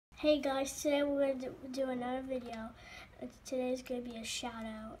Hey guys, today we're going to do another video. Today's going to be a shout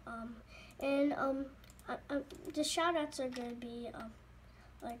out. The shout outs are going to be,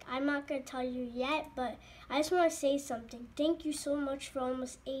 I'm not going to tell you yet, but I just want to say something. Thank you so much for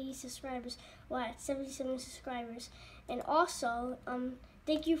almost 80 subscribers. We're at 77 subscribers. And also,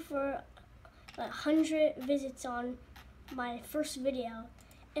 thank you for 100 visits on my first video.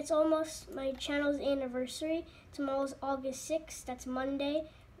 It's almost my channel's anniversary. Tomorrow's August 6th, that's Monday.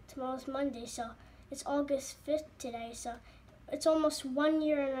 Tomorrow's Monday, so it's August 5th today, so it's almost 1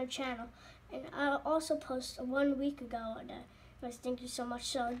 year on our channel. And I also posted 1 week ago on that. Guys, thank you so much.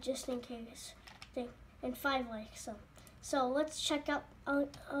 So just in case, and 5 likes. So let's check out. I'll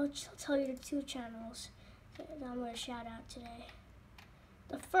tell you the 2 channels that I'm going to shout out today.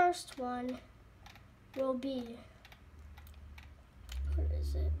 The first one will be, where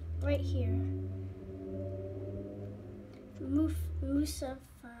is it? Right here. Musa.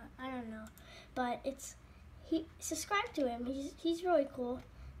 I don't know, but subscribe to him. He's really cool.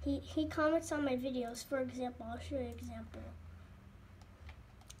 He comments on my videos. For example, I'll show you an example.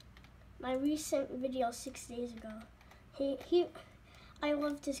 My recent video 6 days ago. I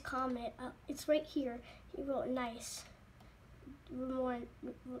loved his comment. It's right here. He wrote nice. Ignore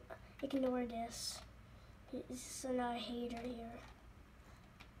this. This is another hater here.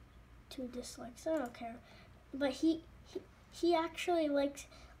 2 dislikes. I don't care. But he actually likes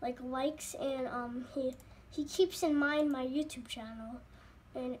and he keeps in mind my YouTube channel,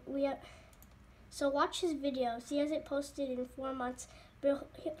 and so watch his videos. He hasn't posted in 4 months, but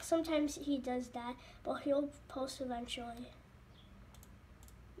sometimes he does that, but he'll post eventually.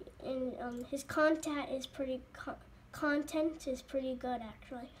 And his content is pretty good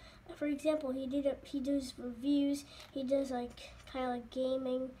actually. For example, he does reviews. He does kind of like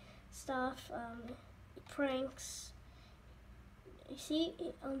gaming stuff, pranks. You see,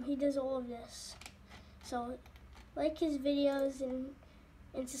 he does all of this. So, like his videos and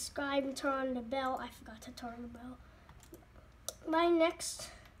subscribe and turn on the bell. I forgot to turn on the bell. My next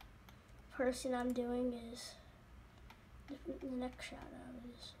person I'm doing is, the next shout out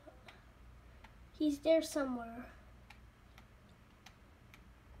is, he's there somewhere.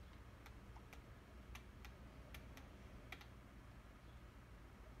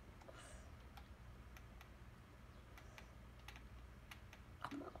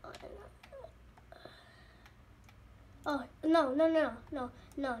 Oh, no,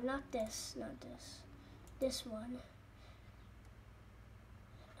 not this, this one.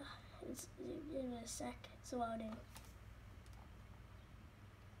 Give it a sec, it's loading.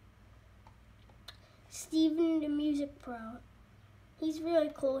 Steven the Music Pro. He's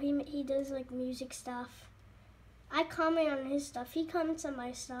really cool. He does like music stuff. I comment on his stuff. He comments on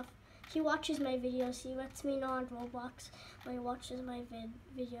my stuff. He watches my videos. He lets me know on Roblox when he watches my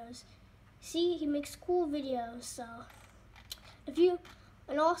videos. See, he makes cool videos. So if you,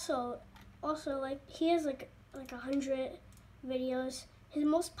 and also like he has like 100 videos. His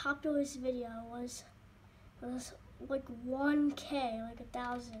most popular video was like 1K, like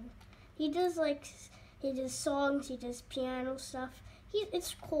 1,000. He does songs. He does piano stuff.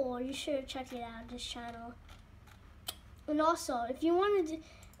 It's cool. You should check it out. This channel. And also, if you wanted to.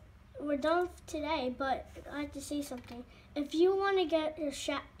 We're done today, but I have to say something. If you want to get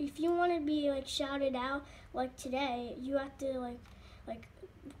if you want to be shouted out like today, you have to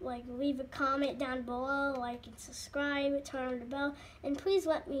leave a comment down below, and subscribe, turn on the bell, and please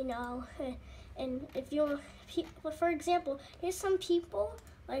let me know. And if you, for example, here's some people.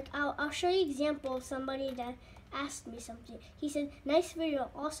 I'll show you an example of somebody that asked me something. He said, "Nice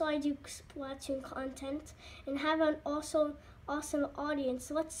video. Also, I do Splatoon content and have an awesome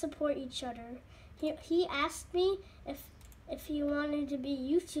audience. Let's support each other." He asked me if he wanted to be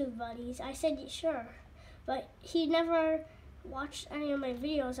YouTube buddies. I said sure, but he never watched any of my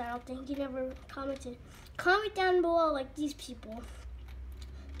videos. I don't think he never commented. Comment down below like these people.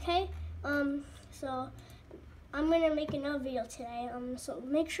 Okay. So I'm gonna make another video today. So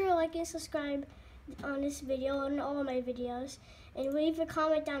make sure to like and subscribe on this video and all my videos, and leave a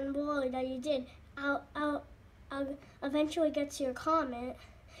comment down below that you did. I'll eventually get to your comment.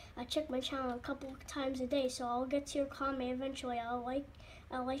 I check my channel a couple of times a day, so I'll get to your comment eventually. I'll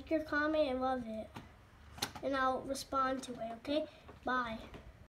like your comment and love it, and I'll respond to it. Okay, bye.